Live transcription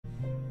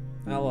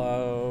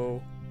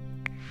Hello.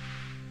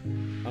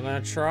 I'm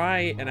gonna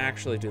try and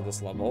actually do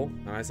this level.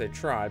 And I say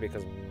try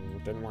because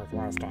it didn't work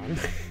last time.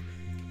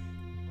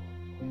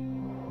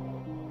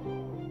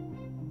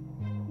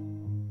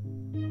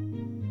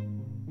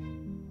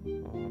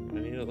 I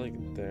need it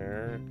like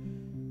there.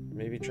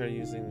 Maybe try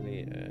using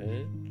the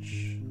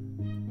edge.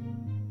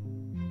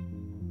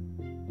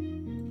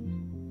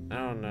 I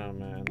don't know,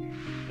 man.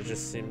 It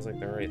just seems like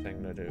the right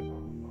thing to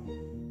do.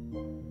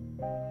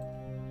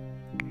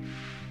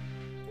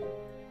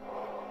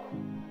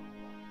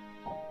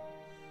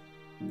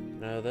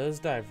 No, those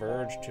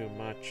diverge too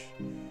much.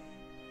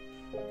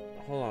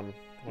 Hold on.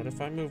 What if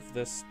I move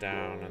this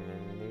down and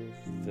then move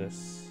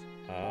this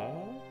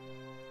up?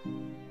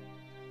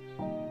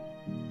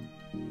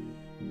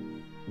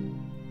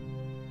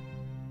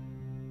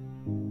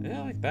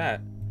 Yeah, like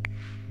that.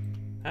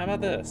 How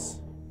about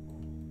this?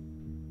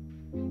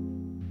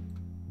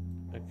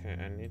 Okay,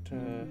 I need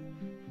to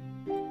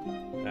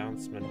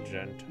bounce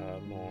magenta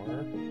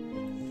more.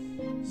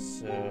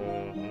 So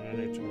I'm gonna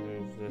need to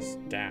move this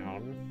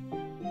down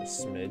a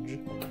smidge.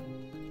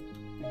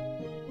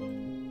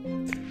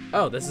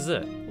 Oh, this is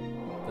it.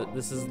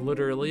 This is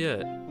literally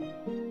it.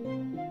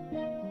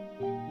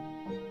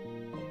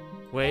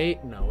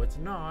 Wait, no, it's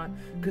not,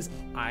 because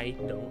I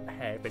don't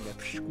have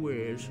enough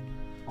squares.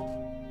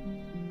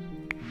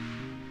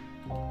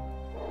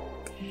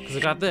 Because I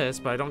got this,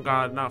 but I don't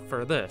got enough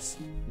for this.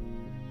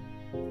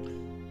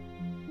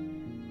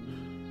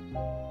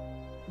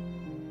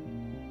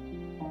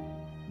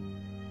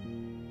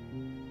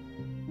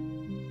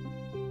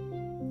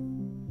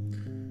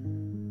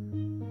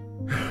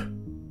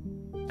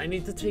 I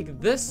need to take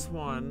this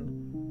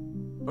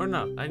one, or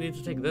no, I need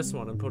to take this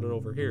one and put it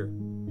over here.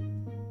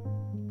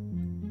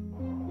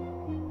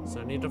 So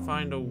I need to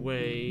find a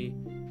way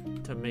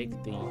to make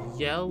the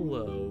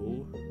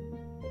yellow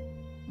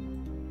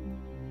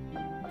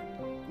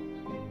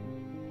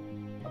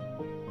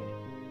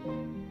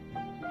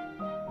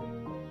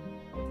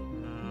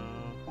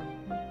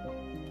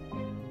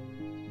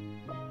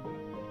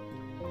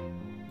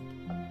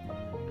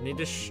I need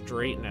to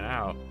straighten it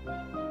out.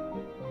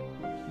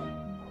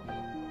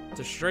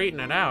 To straighten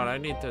it out, I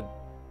need to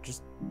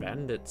just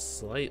bend it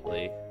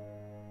slightly.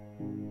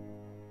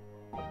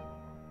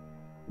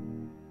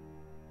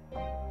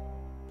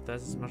 But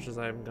that's as much as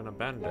I'm gonna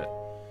bend it.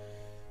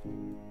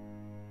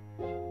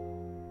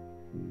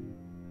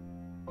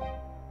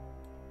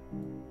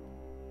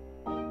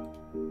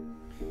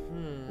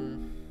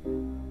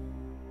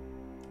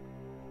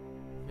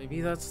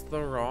 Maybe that's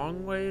the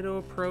wrong way to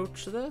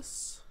approach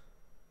this?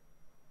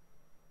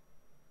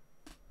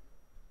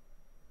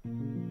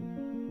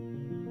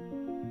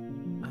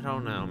 I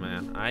don't know,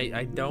 man.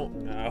 I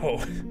don't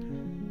know.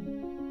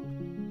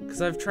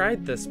 Because I've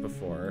tried this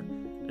before,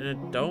 and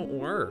it don't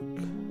work.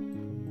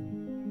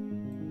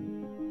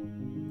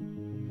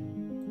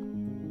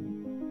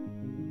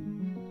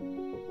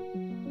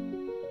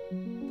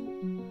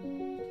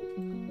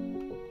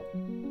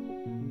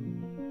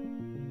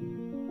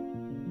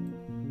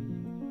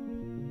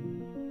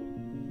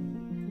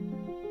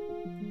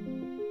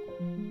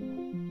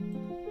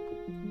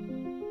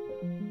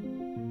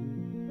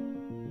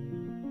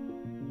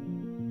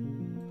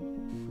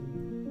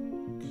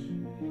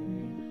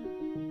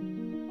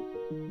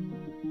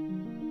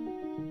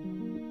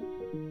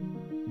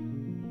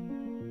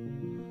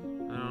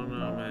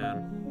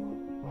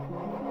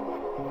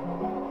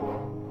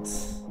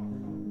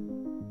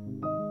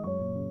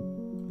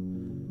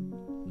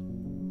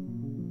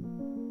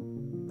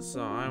 So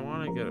I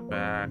want to get it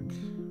back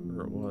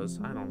where it was.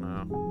 I don't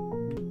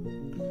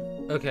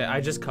know. Okay,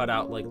 I just cut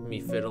out like me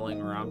fiddling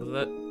around with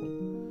it,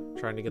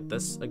 trying to get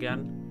this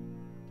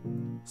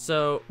again.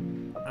 So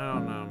I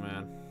don't know,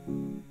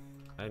 man.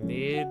 I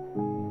need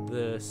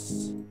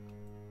this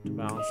to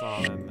bounce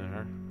on in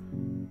there.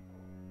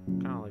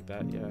 Kind of like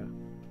that, yeah.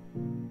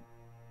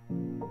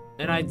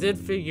 And I did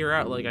figure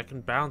out like I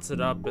can bounce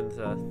it up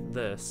into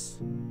this.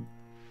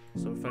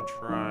 So if I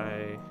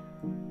try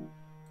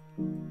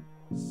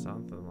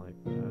something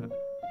like that.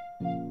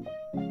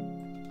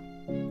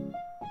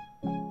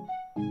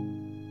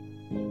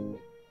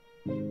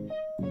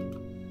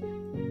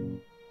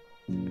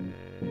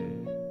 Okay.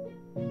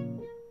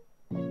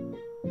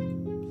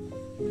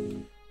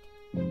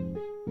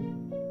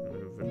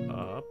 Move it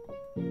up.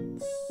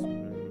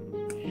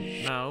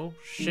 Smooth. No,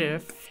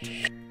 shift.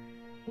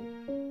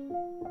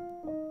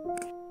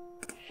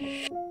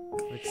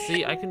 Like,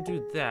 see, I can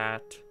do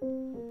that.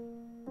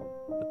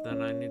 But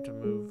then I need to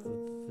move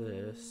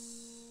this.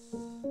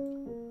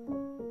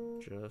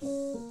 Just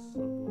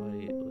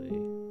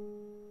slightly.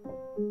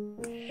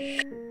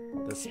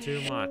 That's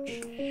too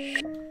much.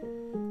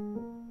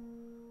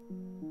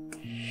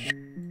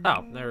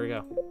 Oh, there we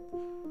go.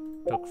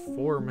 Took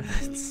 4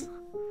 minutes.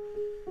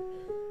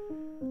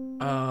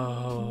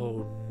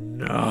 Oh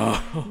no.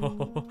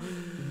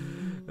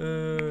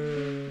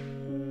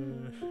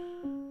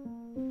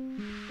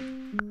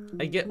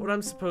 I get what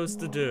I'm supposed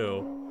to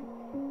do,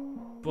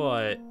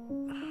 but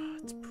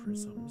it's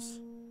prisms.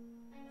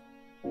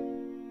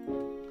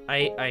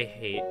 I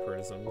hate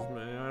prisms,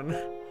 man.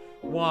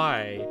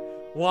 Why?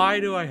 Why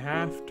do I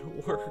have to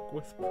work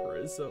with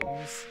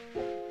prisms?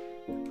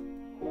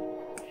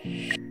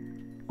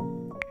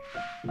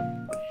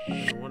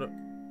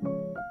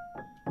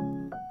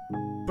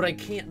 But I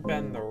can't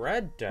bend the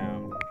red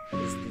down,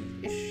 is the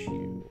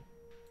issue.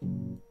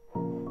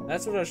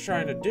 That's what I was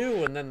trying to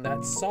do, and then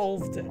that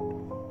solved it.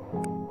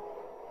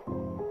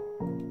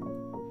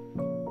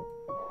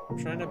 I'm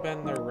trying to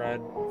bend the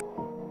red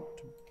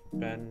to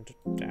bend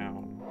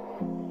down.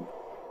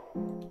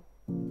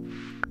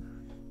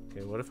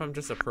 Okay, what if I'm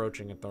just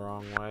approaching it the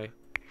wrong way?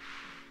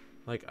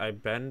 Like, I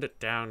bend it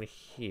down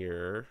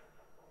here.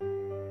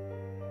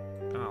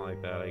 Kinda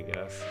like that, I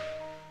guess.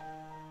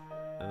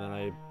 And then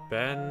I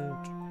bend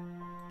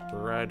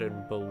red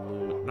and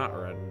blue, not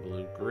red and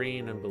blue,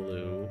 green and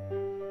blue.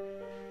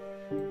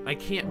 I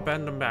can't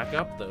bend them back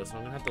up though, so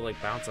I'm gonna have to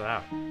like bounce it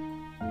out.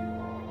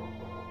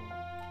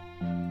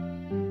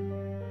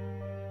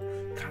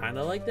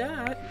 Kinda like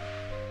that.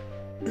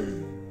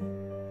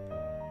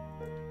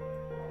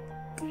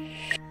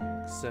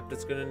 Except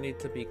it's gonna need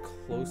to be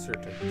closer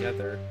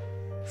together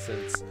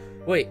since,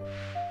 wait,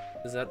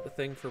 is that the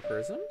thing for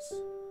prisms?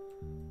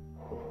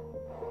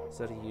 Is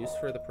that a use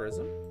for the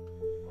prism?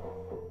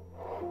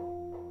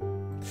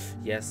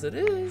 Yes, it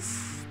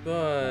is,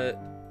 but...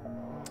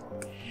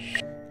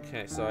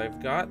 Okay, so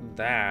I've got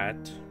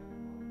that.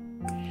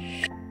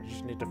 I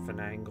just need to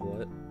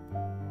finagle it.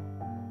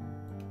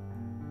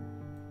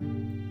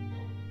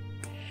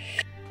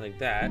 Like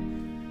that.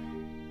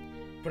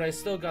 But I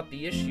still got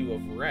the issue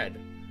of red.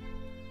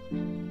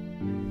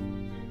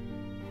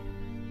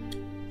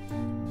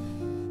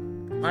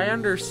 I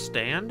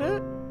understand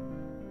it?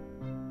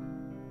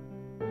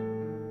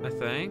 I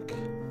think.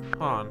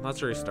 Hold on,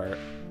 let's restart.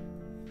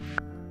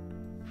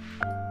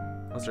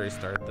 Let's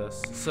restart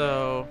this.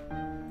 So,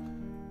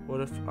 what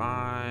if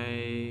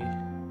I...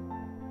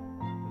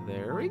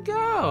 There we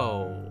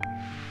go!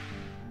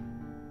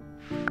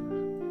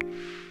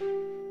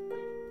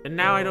 And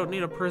now I don't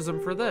need a prism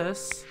for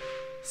this,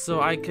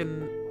 so I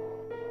can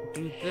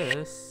do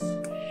this,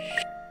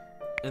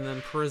 and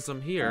then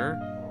prism here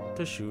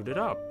to shoot it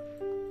up.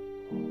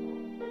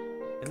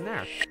 And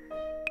there.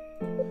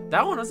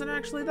 That one wasn't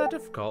actually that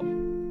difficult.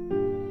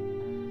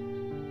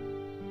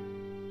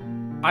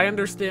 I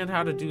understand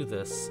how to do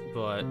this,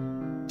 but...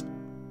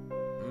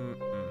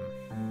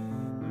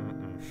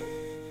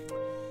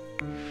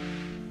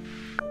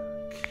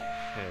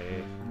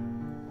 Okay.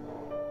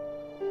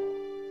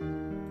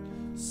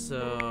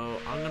 So,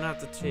 I'm gonna have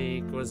to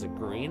take, what is it,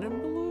 green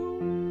and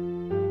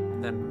blue?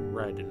 Then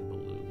red and blue.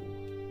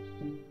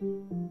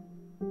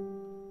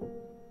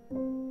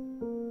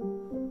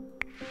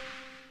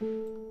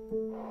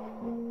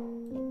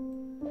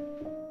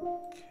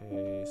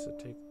 Okay, so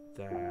take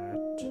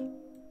that.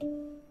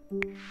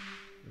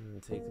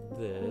 And take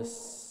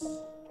this.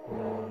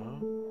 No.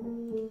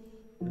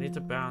 I need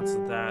to bounce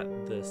that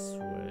this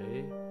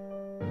way.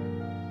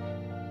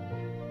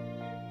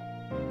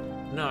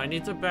 No, I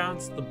need to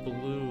bounce the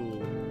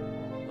blue,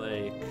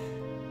 like...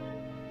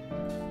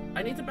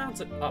 I need to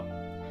bounce it up.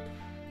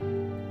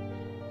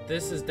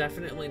 This is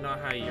definitely not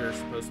how you're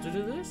supposed to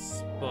do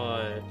this,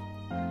 but...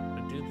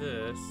 I do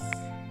this...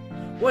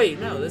 Wait,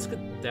 no, this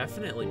could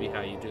definitely be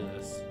how you do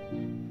this.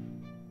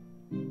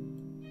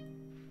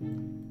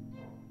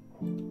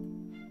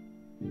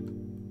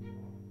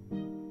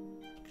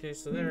 Okay,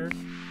 so there.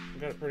 I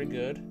got it pretty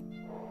good.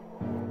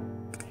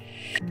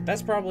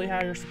 That's probably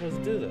how you're supposed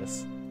to do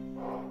this.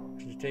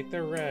 You take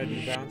the red,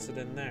 you bounce it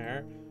in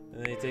there,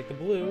 and then you take the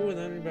blue, and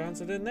then you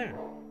bounce it in there.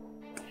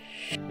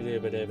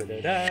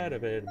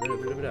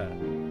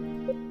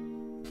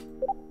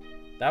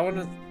 That one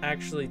is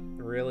actually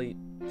really...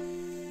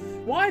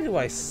 Why do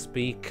I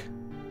speak?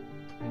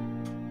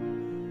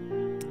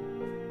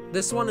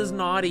 This one is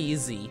not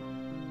easy.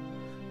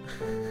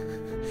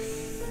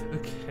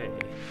 Okay.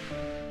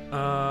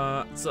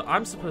 So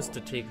I'm supposed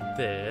to take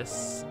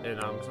this, and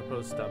I'm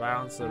supposed to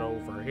bounce it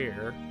over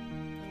here.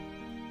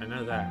 I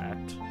know that.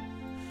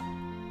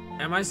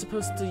 Am I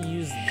supposed to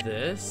use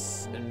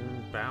this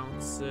and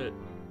bounce it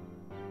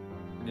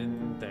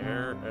in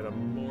there at a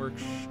more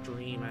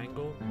extreme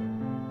angle?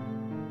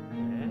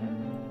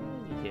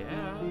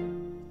 Yeah.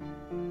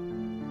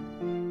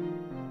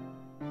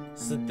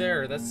 So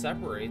there, that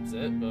separates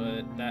it,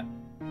 but that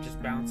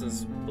just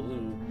bounces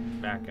blue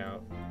back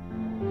out.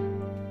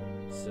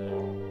 So,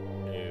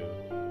 no.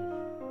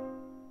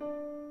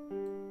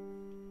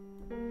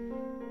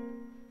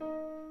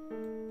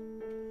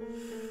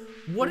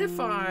 What if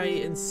I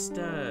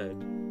instead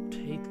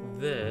take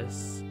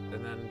this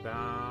and then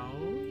bow?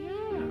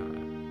 Yeah.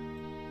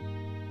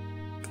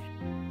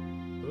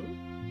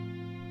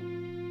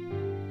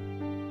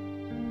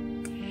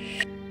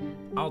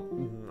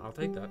 Ooh. I'll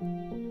take that.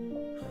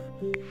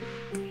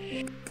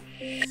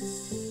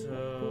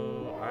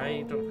 So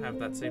I don't have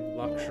that same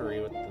luxury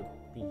with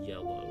the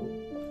yellow,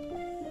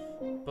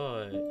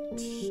 but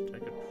I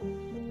could.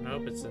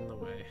 Nope, it's in the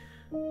way.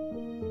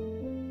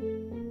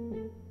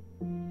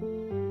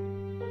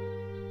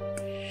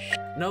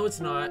 No, it's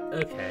not.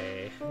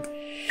 Okay.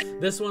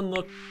 This one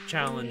looked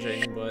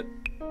challenging, but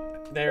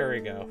there we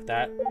go.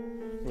 That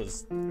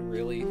was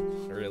really,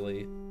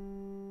 really...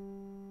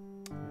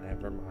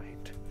 Never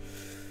mind.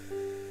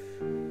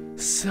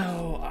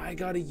 So, I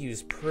gotta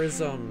use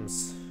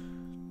prisms.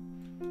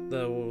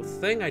 The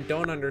thing I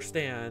don't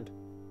understand,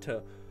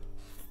 to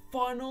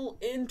funnel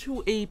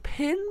into a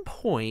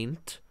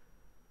pinpoint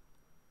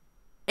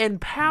and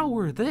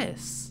power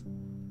this.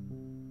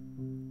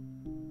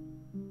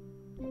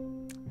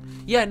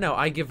 Yeah, no,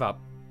 I give up.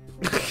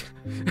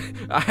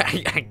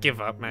 I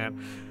give up,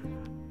 man.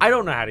 I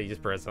don't know how to use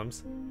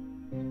prisms.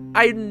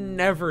 I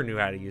never knew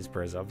how to use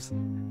prisms.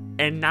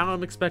 And now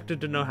I'm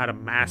expected to know how to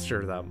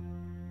master them.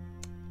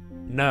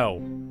 No.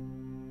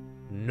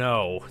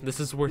 No. This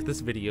is where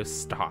this video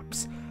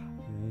stops.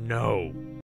 No.